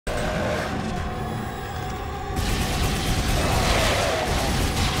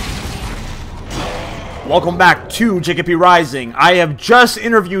Welcome back to JKPRising. I have just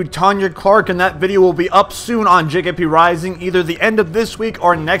interviewed Tanya Clarke, and that video will be up soon on JKPRising, either the end of this week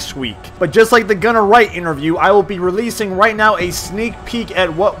or next week. But just like the Gunner Wright interview, I will be releasing right now a sneak peek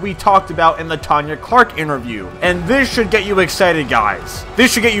at what we talked about in the Tanya Clarke interview. And this should get you excited, guys.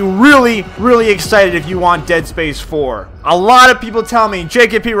 This should get you really, really excited if you want Dead Space 4. A lot of people tell me,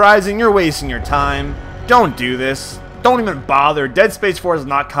 JKPRising, you're wasting your time. Don't do this. Don't even bother. Dead Space 4 is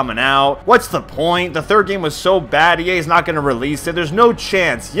not coming out. What's the point? The third game was so bad, EA is not going to release it. There's no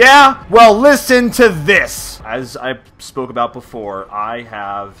chance. Yeah? Well, listen to this. As I spoke about before, I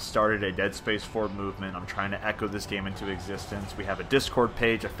have started a Dead Space 4 movement. I'm trying to echo this game into existence. We have a Discord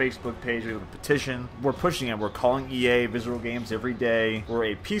page, a Facebook page, we have a petition. We're pushing it. We're calling EA Visceral games every day. We're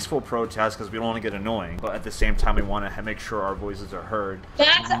a peaceful protest because we don't want to get annoying. But at the same time, we want to make sure our voices are heard.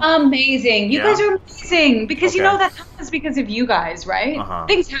 That's amazing. You guys are amazing. Because you know that happens because of you guys, right?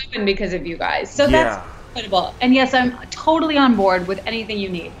 Things happen because of you guys. So that's incredible. And yes, I'm totally on board with anything you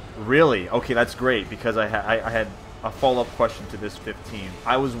need. Really? Okay, that's great, because I had a follow-up question to this 15.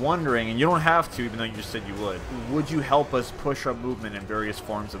 I was wondering, and you don't have to, even though you just said you would you help us push our movement in various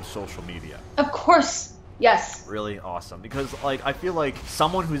forms of social media? Of course. Yes. Really awesome. Because, like, I feel like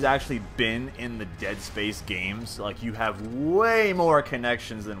someone who's actually been in the Dead Space games, like, you have way more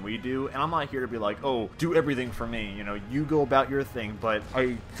connections than we do. And I'm not here to be like, oh, do everything for me. You know, you go about your thing. But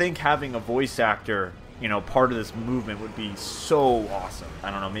I think having a voice actor, you know, part of this movement would be so awesome. I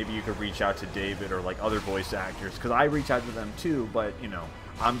don't know, maybe you could reach out to David or, like, other voice actors. Because I reach out to them, too. But, you know,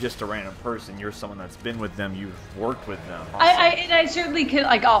 I'm just a random person. You're someone that's been with them. You've worked with them. Awesome. I certainly could,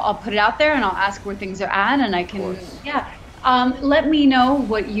 like, I'll put it out there and I'll ask where things are at, and I can, let me know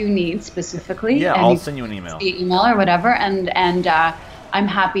what you need specifically. Yeah, and I'll send you an email. Via email or whatever, and I'm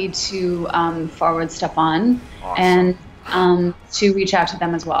happy to forward stuff on and to reach out to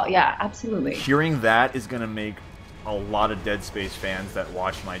them as well. Yeah, absolutely. Hearing that is going to make a lot of Dead Space fans that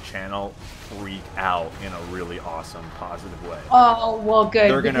watch my channel freak out in a really awesome, positive way. Oh, well, good.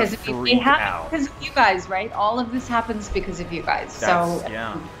 They're gonna because freak out. Because of you guys, right? All of this happens because of you guys. That's, so,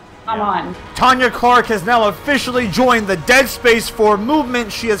 come on. Tanya Clarke has now officially joined the Dead Space 4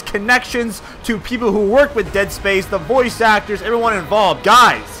 movement. She has connections to people who work with Dead Space, the voice actors, everyone involved.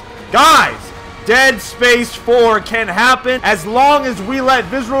 Guys! Dead Space 4 can happen as long as we let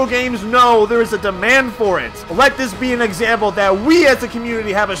Visceral Games know there is a demand for it. Let this be an example that we as a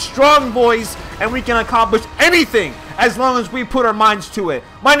community have a strong voice and we can accomplish anything as long as we put our minds to it.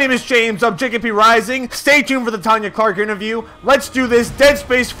 My name is James of JKPRising. Stay tuned for the Tanya Clarke interview. Let's do this. Dead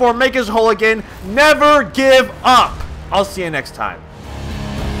Space 4, make us whole again. Never give up. I'll see you next time.